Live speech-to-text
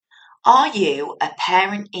Are you a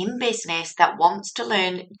parent in business that wants to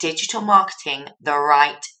learn digital marketing the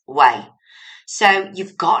right way? So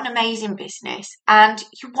you've got an amazing business and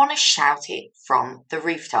you want to shout it from the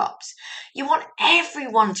rooftops. You want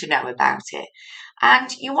everyone to know about it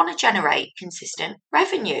and you want to generate consistent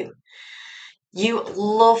revenue. You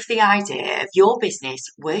love the idea of your business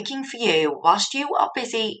working for you whilst you are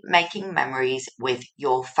busy making memories with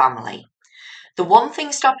your family. The one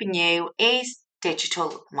thing stopping you is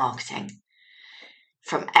digital marketing.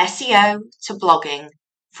 From SEO to blogging,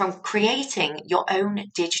 from creating your own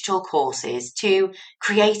digital courses to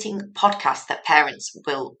creating podcasts that parents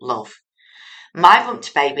will love. My Bump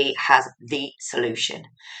to Baby has the solution.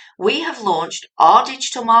 We have launched our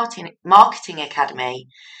digital marketing academy,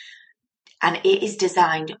 and it is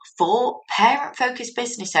designed for parent-focused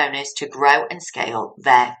business owners to grow and scale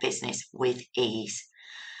their business with ease.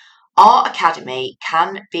 Our academy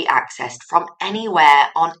can be accessed from anywhere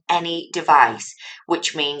on any device,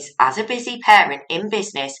 which means as a busy parent in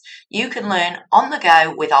business, you can learn on the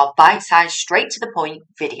go with our bite-sized, straight to the point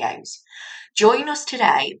videos. Join us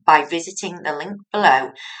today by visiting the link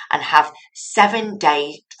below and have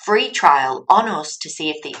 7-day free trial on us to see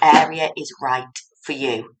if the area is right for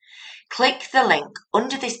you. Click the link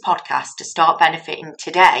under this podcast to start benefiting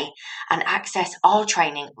today and access our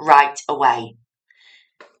training right away.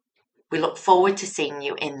 We look forward to seeing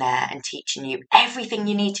you in there and teaching you everything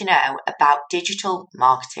you need to know about digital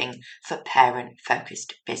marketing for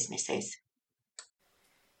parent-focused businesses.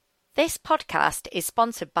 This podcast is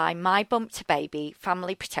sponsored by My Bump to Baby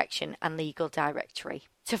Family Protection and Legal Directory.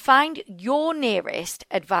 To find your nearest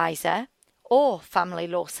advisor or family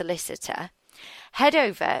law solicitor, head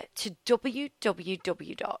over to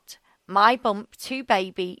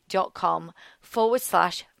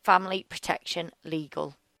www.mybumptobaby.com/family protection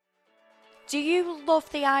legal. Do you love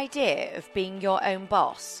the idea of being your own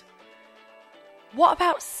boss? What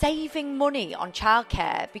about saving money on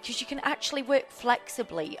childcare because you can actually work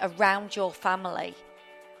flexibly around your family?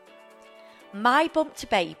 My Bump to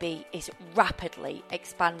Baby is rapidly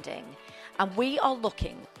expanding and we are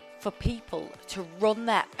looking for people to run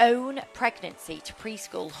their own pregnancy to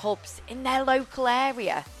preschool hubs in their local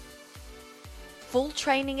area. Full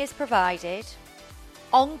training is provided,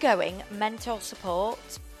 ongoing mentor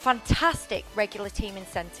support, fantastic regular team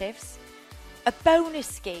incentives, a bonus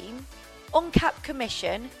scheme, uncapped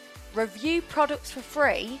commission, review products for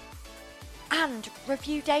free, and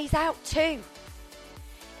review days out too.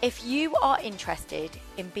 If you are interested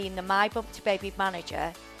in being the My Bump to Baby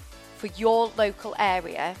manager for your local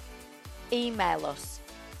area, email us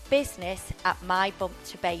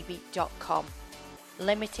business@mybumptobaby.com.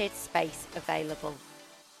 Limited space available.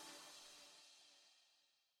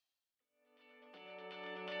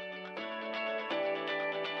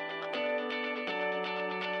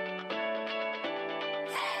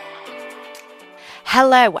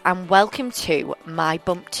 Hello and welcome to My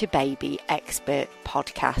Bump to Baby Expert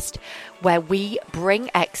Podcast, where we bring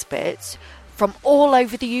experts from all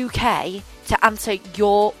over the UK to answer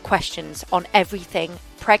your questions on everything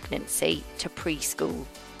pregnancy to preschool.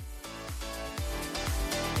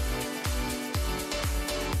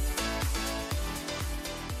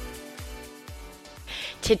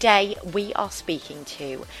 Today we are speaking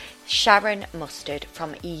to Sharon Mustard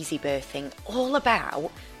from Easy Birthing, all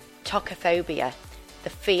about tokophobia, the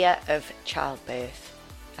fear of childbirth.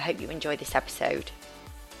 I hope you enjoy this episode.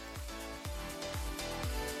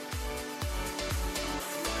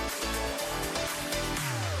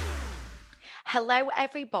 Hello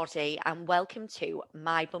everybody and welcome to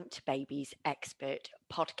My Bump to Baby's Expert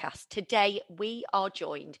Podcast. Today we are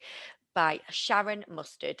joined by Sharon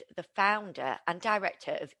Mustard, the founder and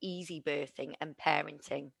director of Easy Birthing and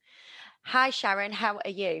Parenting. Hi Sharon, how are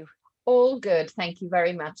you? All good. Thank you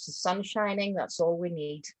very much. The sun's shining. That's all we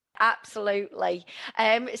need. Absolutely.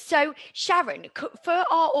 So Sharon, for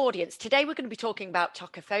our audience, today we're going to be talking about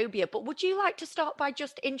tokophobia, but would you like to start by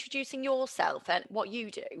just introducing yourself and what you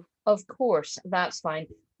do? Of course, that's fine.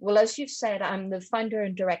 Well, as you've said, I'm the founder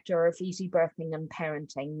and director of Easy Birthing and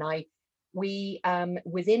Parenting. Now, we,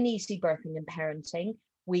 within Easy Birthing and Parenting,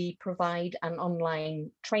 we provide an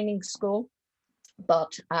online training school,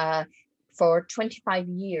 but for 25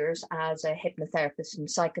 years as a hypnotherapist and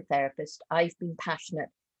psychotherapist, I've been passionate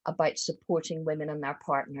about supporting women and their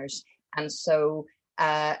partners. And so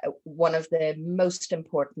one of the most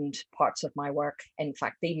important parts of my work, in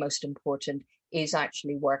fact, the most important, is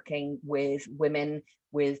actually working with women,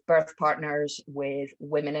 with birth partners, with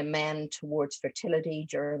women and men towards fertility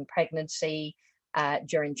during pregnancy,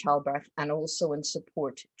 during childbirth, and also in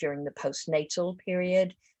support during the postnatal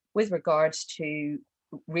period with regards to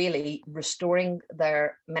really restoring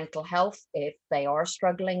their mental health if they are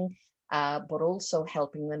struggling, but also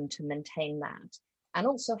helping them to maintain that. And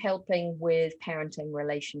also helping with parenting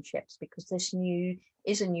relationships, because this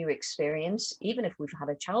is a new experience. Even if we've had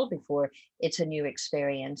a child before, it's a new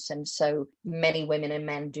experience. And so many women and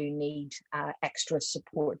men do need extra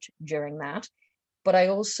support during that. But I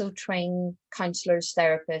also train counselors,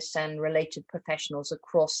 therapists, and related professionals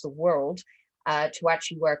across the world to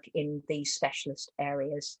actually work in these specialist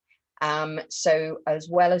areas. So as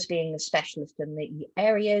well as being a specialist in the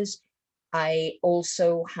areas, I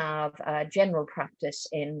also have a general practice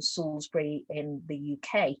in Salisbury in the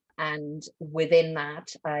UK. And within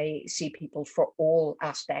that, I see people for all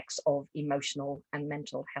aspects of emotional and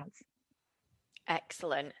mental health.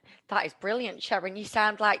 Excellent. That is brilliant, Sharon. You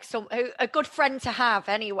sound like a good friend to have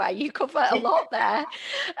anyway. You cover a lot there.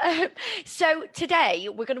 So today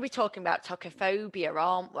we're going to be talking about tokophobia,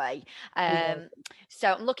 aren't we?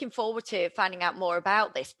 So I'm looking forward to finding out more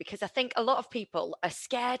about this, because I think a lot of people are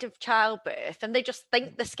scared of childbirth, and they just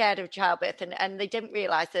think they're scared of childbirth, and they don't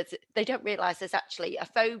realize there's actually a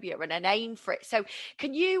phobia and a name for it. So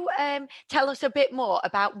can you tell us a bit more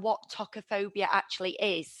about what tokophobia actually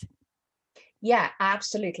is? Yeah,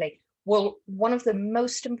 absolutely. Well, one of the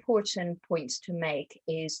most important points to make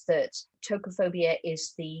is that tokophobia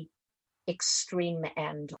is the extreme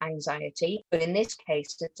end anxiety, but in this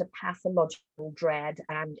case, it's a pathological dread,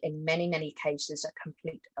 and in many, many cases, a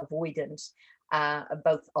complete avoidance,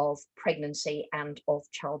 both of pregnancy and of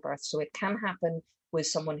childbirth. So it can happen with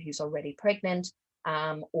someone who's already pregnant,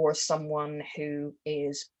 or someone who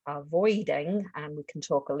is avoiding, and we can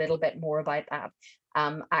talk a little bit more about that,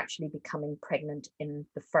 actually becoming pregnant in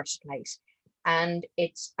the first place. And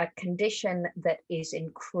it's a condition that is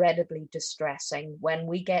incredibly distressing. When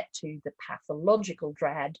we get to the pathological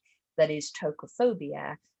dread that is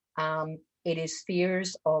tokophobia, it is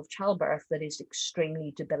fears of childbirth that is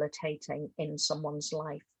extremely debilitating in someone's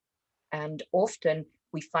life. And often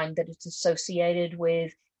we find that it's associated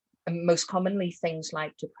with, most commonly, things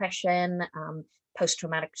like depression,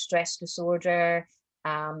 post-traumatic stress disorder,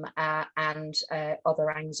 and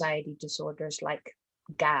other anxiety disorders like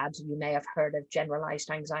GAD. You may have heard of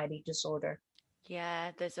generalized anxiety disorder.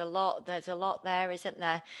 Yeah, there's a lot there, isn't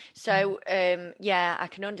there? So yeah, I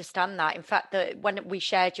can understand that. In fact, when we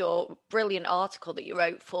shared your brilliant article that you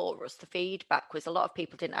wrote for us, the feedback was a lot of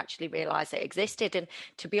people didn't actually realize it existed, and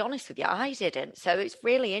to be honest with you, I didn't. So it's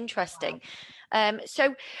really interesting.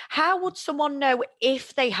 So how would someone know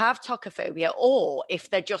if they have tokophobia, or if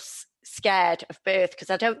they're just scared of birth? Because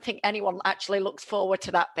I don't think anyone actually looks forward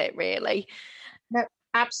to that bit, really. No,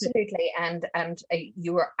 absolutely, and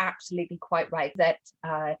you are absolutely quite right that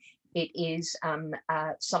it is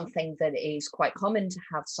something that is quite common to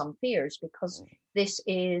have some fears, because this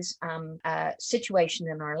is a situation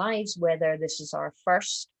in our lives, whether this is our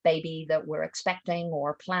first baby that we're expecting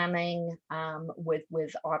or planning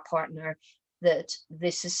with our partner, that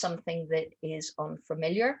this is something that is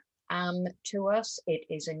unfamiliar to us. It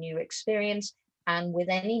is a new experience, and with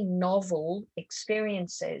any novel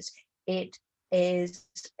experiences, it is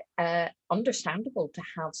understandable to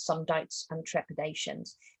have some doubts and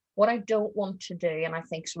trepidations. What I don't want to do, and I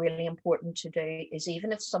think is really important to do, is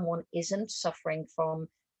even if someone isn't suffering from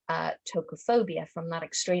tokophobia, from that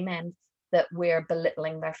extreme end, that we're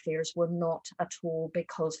belittling their fears. We're not at all,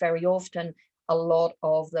 because very often a lot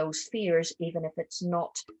of those fears, even if it's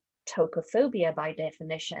not tokophobia by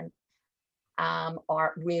definition,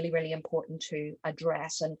 are really, really important to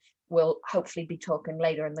address. And we'll hopefully be talking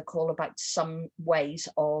later in the call about some ways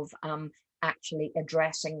of actually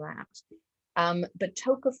addressing that. But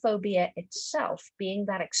tokophobia itself, being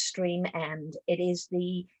that extreme end, it is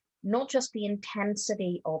not just the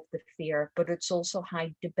intensity of the fear, but it's also how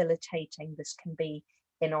debilitating this can be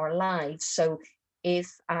in our lives. So if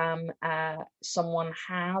someone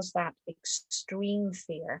has that extreme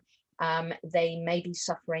fear, they may be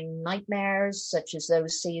suffering nightmares, such as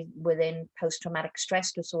those seen within post-traumatic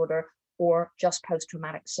stress disorder, or just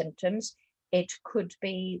post-traumatic symptoms. It could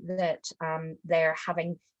be that they're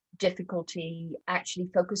having difficulty actually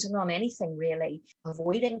focusing on anything, really,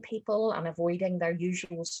 avoiding people and avoiding their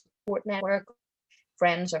usual support network,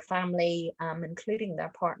 friends or family, including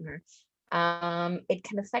their partner. It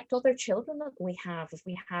can affect other children that we have, if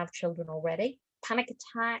we have children already. Panic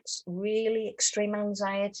attacks, really extreme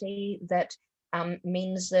anxiety that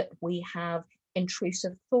means that we have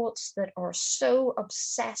intrusive thoughts that are so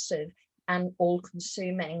obsessive and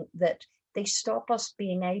all-consuming that they stop us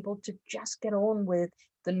being able to just get on with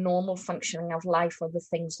the normal functioning of life or the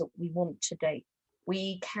things that we want to do.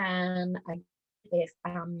 We can, if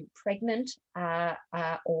pregnant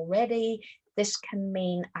already, this can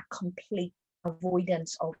mean a complete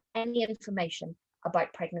avoidance of any information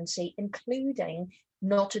about pregnancy, including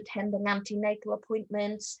not attending antenatal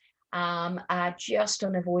appointments, just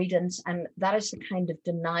an avoidance. And that is the kind of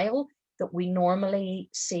denial that we normally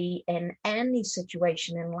see in any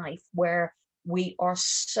situation in life where we are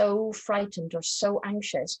so frightened or so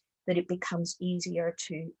anxious that it becomes easier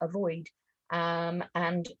to avoid.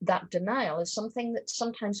 And that denial is something that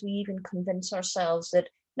sometimes we even convince ourselves that,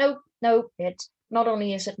 no, it not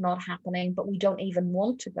only is it not happening, but we don't even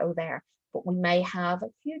want to go there, but we may have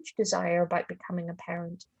a huge desire about becoming a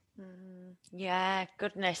parent. Yeah,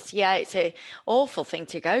 goodness. Yeah, it's an awful thing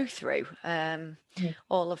to go through,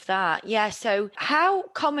 all of that. Yeah, so how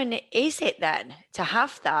common is it then to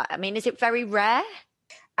have that? I mean, is it very rare?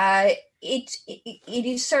 It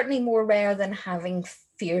is certainly more rare than having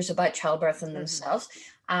fears about childbirth in themselves.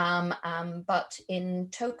 But in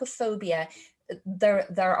tokophobia,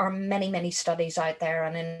 there are many studies out there,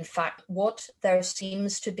 and in fact what there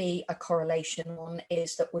seems to be a correlation on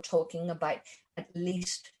is that we're talking about at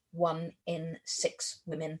least 1 in 6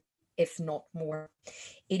 women, if not more.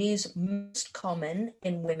 It is most common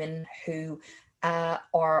in women who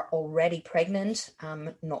are already pregnant,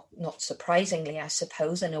 not surprisingly, I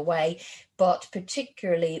suppose, in a way, but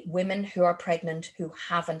particularly women who are pregnant who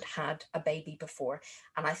haven't had a baby before.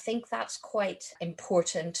 And I think that's quite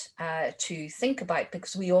important to think about,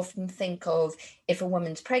 because we often think of, if a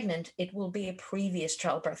woman's pregnant, it will be a previous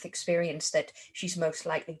childbirth experience that she's most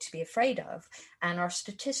likely to be afraid of. And our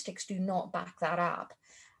statistics do not back that up.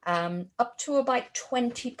 Up to about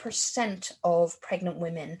 20% of pregnant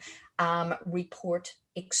women report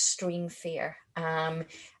extreme fear.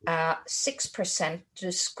 6%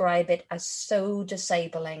 describe it as so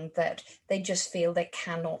disabling that they just feel they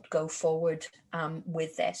cannot go forward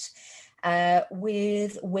with this.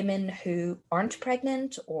 With women who aren't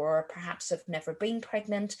pregnant or perhaps have never been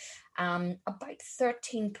pregnant, about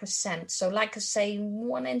 13%. So like I say,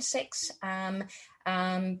 1 in 6,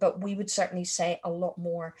 but we would certainly say a lot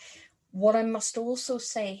more. What I must also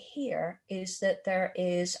say here is that there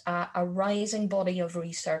is a rising body of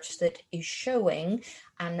research that is showing,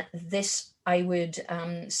 and this I would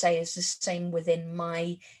say is the same within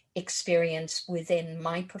my experience, within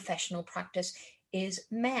my professional practice, is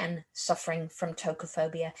men suffering from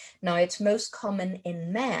tokophobia. Now, it's most common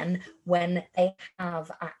in men when they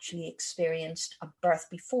have actually experienced a birth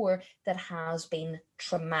before that has been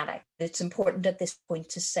traumatic. It's important at this point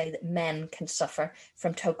to say that men can suffer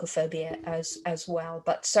from tokophobia as well,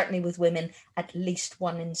 but certainly with women, at least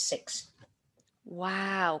 1 in 6.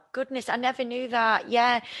 Wow, goodness, I never knew that.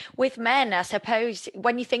 Yeah, with men, I suppose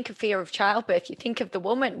when you think of fear of childbirth, you think of the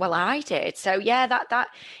woman. Well, I did. So yeah, that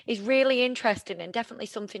is really interesting and definitely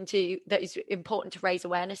something that is important to raise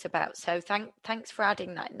awareness about. So thanks for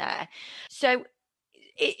adding that in there. So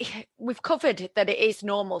we've covered that it is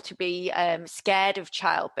normal to be scared of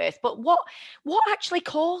childbirth, but what actually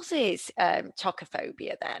causes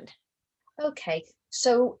tokophobia then? Okay,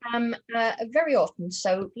 so very often,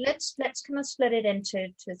 so let's kind of split it into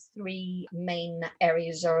 3 main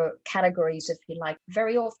areas or categories, if you like.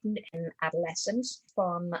 Very often in adolescence,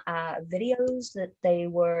 from videos that they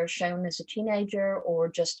were shown as a teenager, or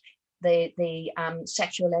just the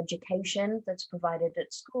sexual education that's provided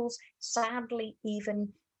at schools. Sadly,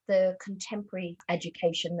 even the contemporary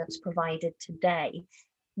education that's provided today.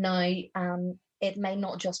 Now, it may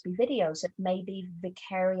not just be videos, it may be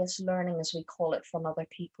vicarious learning, as we call it, from other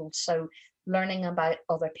people. So learning about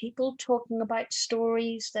other people, talking about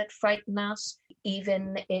stories that frighten us.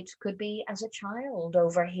 Even it could be as a child,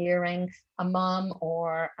 overhearing a mum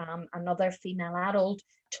or another female adult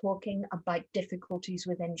talking about difficulties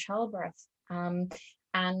within childbirth. And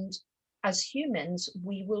as humans,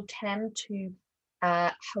 we will tend to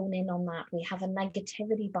hone in on that. We have a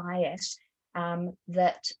negativity bias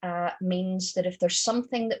that means that if there's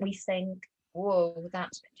something that we think, whoa,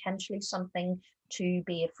 that's potentially something to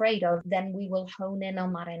be afraid of, then we will hone in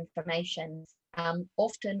on that information,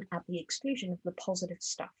 often at the exclusion of the positive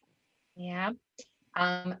stuff. Yeah.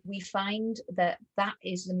 We find that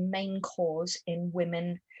is the main cause in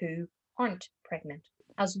women who aren't pregnant,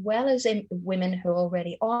 as well as in women who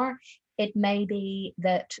already are. It may be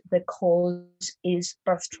that the cause is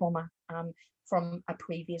birth trauma from a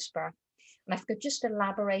previous birth. And I could just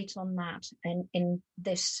elaborate on that in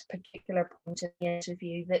this particular point of the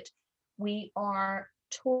interview, that we are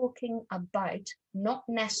talking about not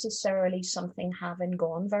necessarily something having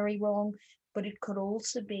gone very wrong, but it could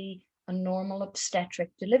also be a normal obstetric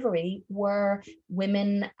delivery where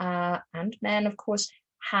women and men, of course,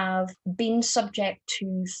 have been subject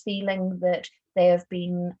to feeling that they have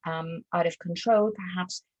been out of control.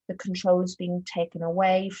 Perhaps the control is being taken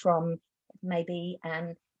away from maybe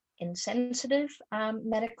an insensitive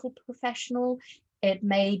medical professional. It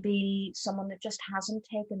may be someone that just hasn't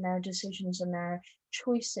taken their decisions and their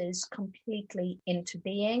choices completely into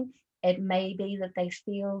being. It may be that they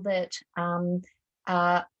feel that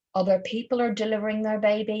other people are delivering their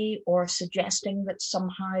baby, or suggesting that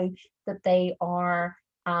somehow that they are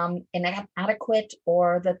inadequate,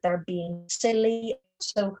 or that they're being silly.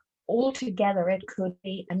 So altogether, it could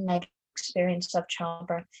be a negative experience of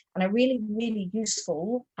childbirth. And a really, really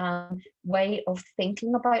useful way of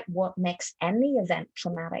thinking about what makes any event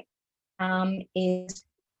traumatic is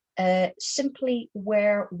simply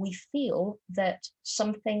where we feel that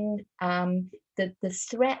something, that the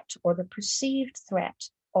threat or the perceived threat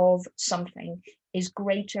of something is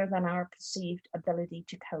greater than our perceived ability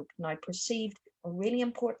to cope. Now, perceived, a really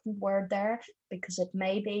important word there, because it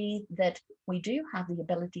may be that we do have the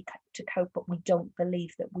ability to cope, but we don't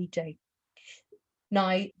believe that we do.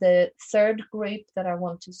 Now, the third group that I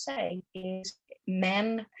want to say is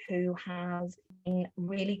men who have been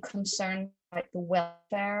really concerned about the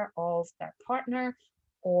welfare of their partner,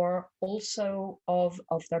 or also of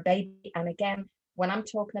their baby. And again, when I'm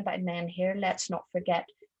talking about men here, let's not forget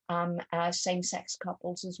same-sex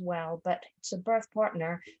couples as well. But it's a birth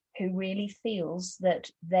partner who really feels that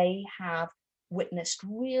they have witnessed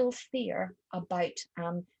real fear about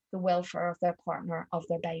the welfare of their partner, of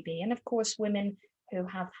their baby. And of course, women who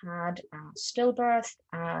have had stillbirth,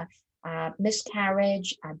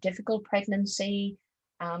 miscarriage, a difficult pregnancy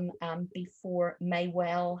before may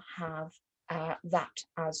well have that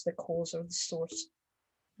as the cause or the source.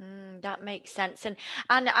 That makes sense.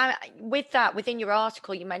 And with that, within your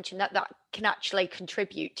article, you mentioned that that can actually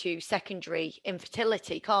contribute to secondary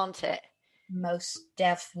infertility, can't it? Most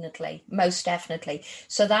definitely, most definitely.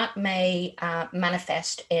 So that may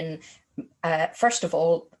manifest in, first of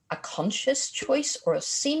all, a conscious choice, or a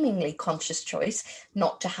seemingly conscious choice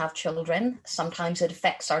not to have children. Sometimes it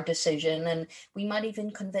affects our decision, and we might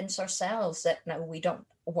even convince ourselves that no, we don't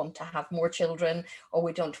want to have more children, or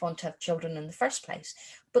we don't want to have children in the first place.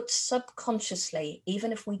 But subconsciously,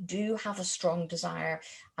 even if we do have a strong desire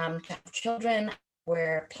to have children,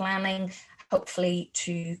 we're planning hopefully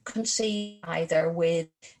to conceive either with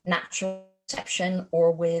natural conception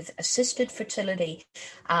or with assisted fertility.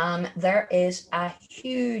 There is a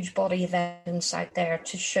huge body of evidence out there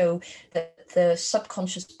to show that the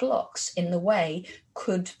subconscious blocks in the way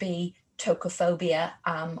could be tokophobia,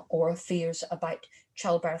 or fears about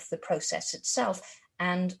childbirth, the process itself,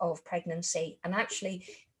 and of pregnancy. And actually,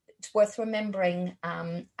 it's worth remembering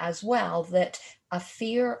as well that a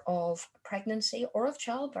fear of pregnancy or of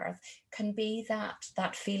childbirth can be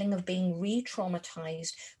that feeling of being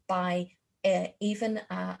re-traumatized by even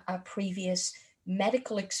a previous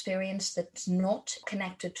medical experience that's not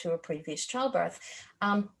connected to a previous childbirth,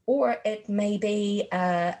 or it may be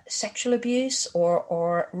sexual abuse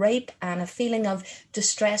or rape, and a feeling of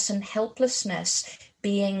distress and helplessness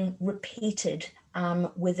being repeated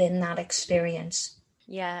within that experience.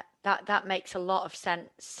 Yeah, that makes a lot of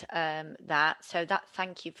sense.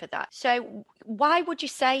 Thank you for that. So why would you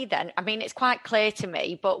say then, I mean, it's quite clear to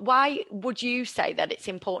me, but why would you say that it's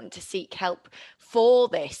important to seek help for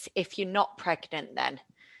this if you're not pregnant then?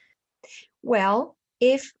 Well,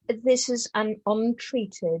 if this is an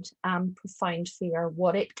untreated profound fear,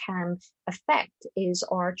 what it can affect is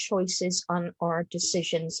our choices on our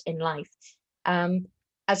decisions in life.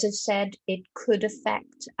 As I said, it could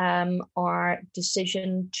affect our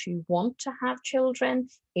decision to want to have children,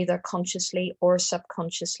 either consciously or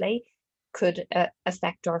subconsciously, could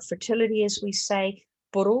affect our fertility, as we say,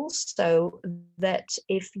 but also that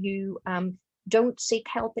if you don't seek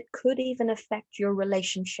help, it could even affect your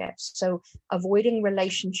relationships. So avoiding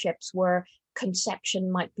relationships where conception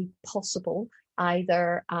might be possible,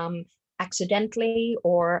 either accidentally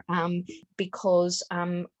or because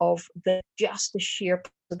of just the sheer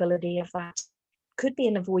possibility of that, could be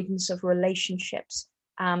an avoidance of relationships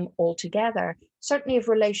altogether. Certainly of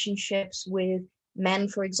relationships with men,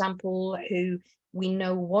 for example, who we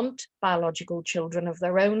know want biological children of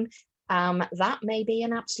their own. That may be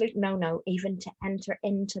an absolute no-no, even to enter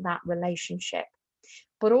into that relationship.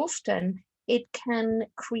 But often it can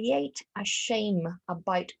create a shame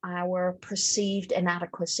about our perceived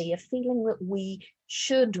inadequacy, a feeling that we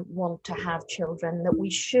should want to have children, that we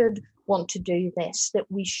should want to do this, that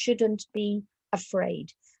we shouldn't be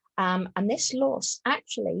afraid. And this loss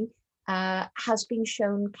actually has been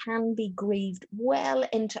shown can be grieved well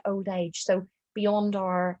into old age, so beyond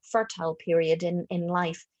our fertile period in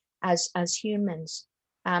life as humans.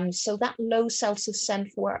 So that low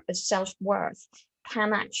self-worth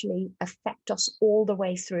can actually affect us all the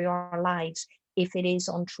way through our lives if it is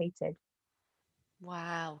untreated.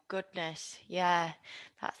 Wow, goodness. Yeah.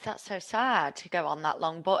 That's so sad to go on that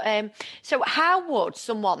long. But so how would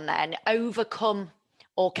someone then overcome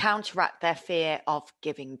or counteract their fear of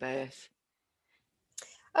giving birth?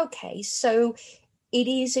 Okay, so it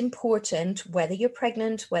is important, whether you're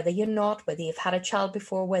pregnant, whether you're not, whether you've had a child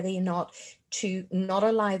before, whether you're not, to not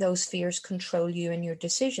allow those fears control you and your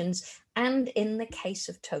decisions. And in the case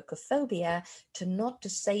of tokophobia, to not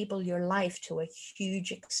disable your life to a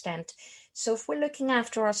huge extent. So if we're looking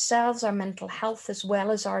after ourselves, our mental health, as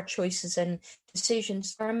well as our choices and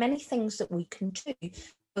decisions, there are many things that we can do,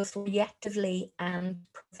 both reactively and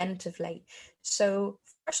preventively. So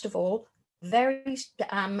first of all, very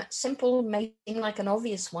simple, may seem like an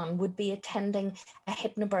obvious one, would be attending a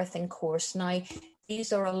hypnobirthing course. Now,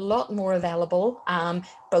 these are a lot more available,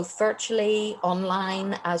 both virtually,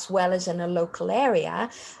 online, as well as in a local area,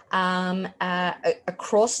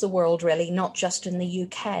 across the world, really, not just in the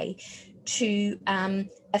UK, to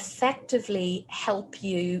effectively help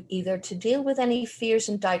you either to deal with any fears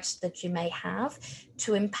and doubts that you may have,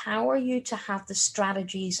 to empower you to have the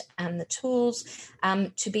strategies and the tools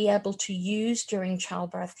to be able to use during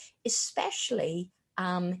childbirth, especially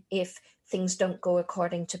if things don't go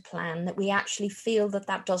according to plan, that we actually feel that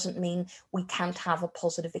that doesn't mean we can't have a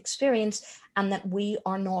positive experience, and that we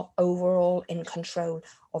are not overall in control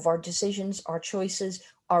of our decisions, our choices,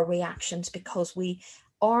 our reactions, because we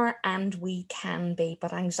are and we can be,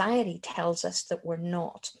 but anxiety tells us that we're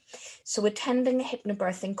not. So attending a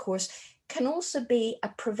hypnobirthing course can also be a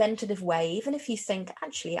preventative way, even if you think,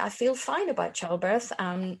 actually, I feel fine about childbirth,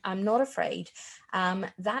 I'm not afraid.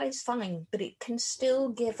 That is fine, but it can still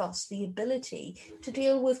give us the ability to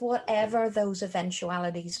deal with whatever those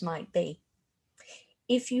eventualities might be.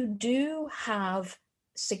 If you do have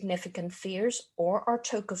significant fears or are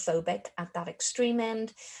tokophobic at that extreme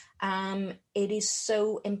end, it is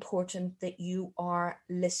so important that you are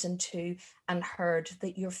listened to and heard,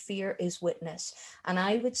 that your fear is witnessed. And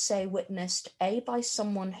I would say witnessed, by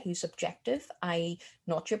someone who's objective, i.e.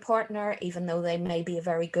 not your partner, even though they may be a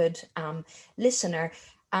very good listener.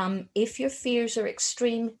 If your fears are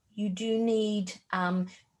extreme, you do need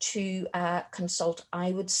to consult,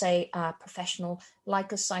 I would say, a professional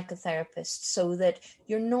like a psychotherapist, so that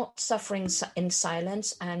you're not suffering in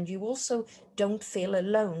silence, and you also don't feel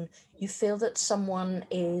alone. You feel that someone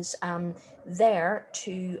is there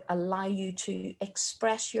to allow you to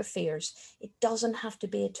express your fears. It doesn't have to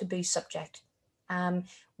be a taboo subject.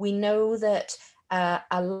 We know that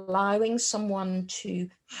allowing someone to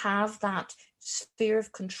have that sphere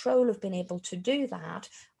of control of being able to do that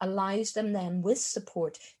allows them then, with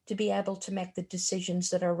support, to be able to make the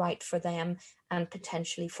decisions that are right for them and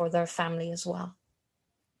potentially for their family as well.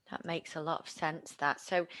 That makes a lot of sense, that.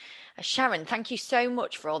 So, Sharon, thank you so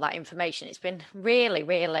much for all that information. It's been really,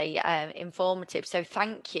 really informative. So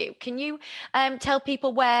thank you. Can you tell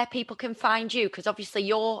people where people can find you? Because obviously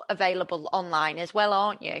you're available online as well,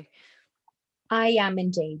 aren't you? I am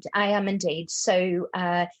indeed. I am indeed. So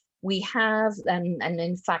we have, and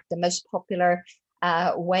in fact, the most popular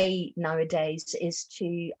way nowadays is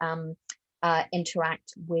to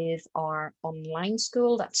interact with our online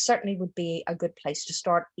school. That certainly would be a good place to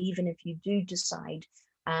start, even if you do decide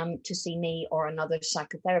to see me or another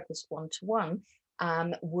psychotherapist one-to-one,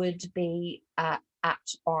 would be at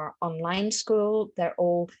our online school. They're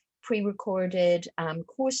all pre-recorded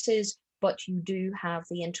courses, but you do have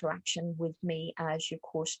the interaction with me as your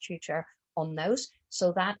course tutor on those.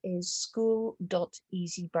 So that is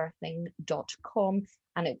school.easybirthing.com,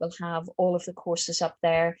 and it will have all of the courses up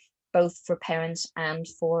there, both for parents and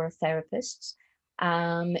for therapists.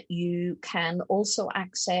 You can also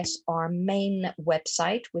access our main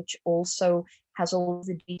website, which also has all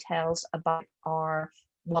the details about our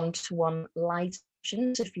one-to-one live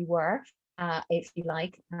sessions, if you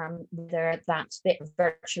like, whether that's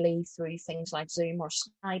virtually through things like Zoom or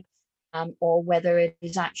Skype, or whether it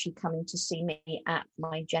is actually coming to see me at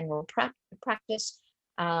my general practice,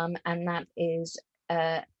 and that is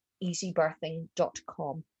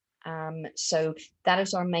easybirthing.com. So that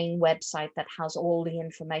is our main website that has all the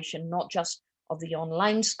information, not just of the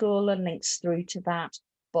online school and links through to that,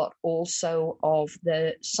 but also of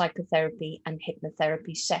the psychotherapy and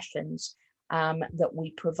hypnotherapy sessions that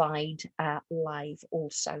we provide live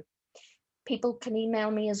also. People can email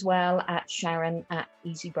me as well at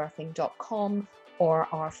sharon@easybirthing.com, or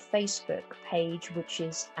our Facebook page, which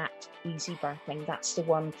is at Easy Birthing. That's the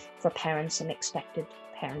one for parents and expected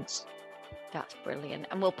parents. That's brilliant.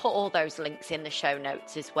 And we'll put all those links in the show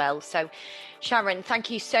notes as well. So, Sharon,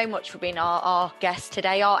 thank you so much for being our guest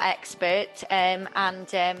today, our expert. And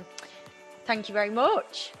thank you very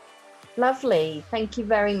much. Lovely. Thank you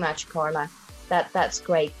very much, Carla. That's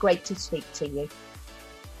great. Great to speak to you.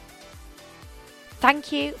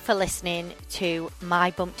 Thank you for listening to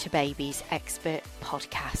My Bump to Babies Expert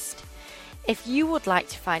Podcast. If you would like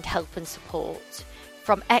to find help and support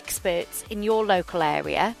from experts in your local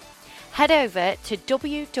area, head over to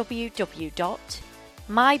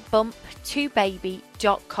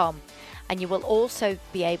www.mybumptobaby.com, and you will also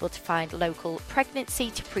be able to find local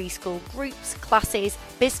pregnancy to preschool groups, classes,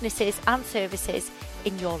 businesses and services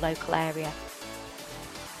in your local area.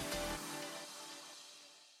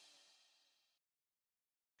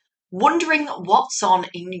 Wondering what's on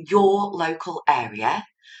in your local area?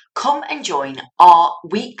 Come and join our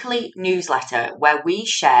weekly newsletter where we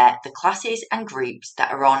share the classes and groups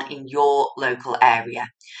that are on in your local area.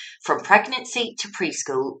 From pregnancy to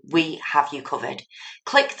preschool, we have you covered.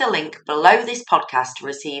 Click the link below this podcast to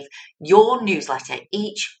receive your newsletter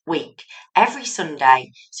each week, every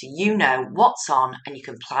Sunday, so you know what's on and you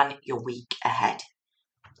can plan your week ahead.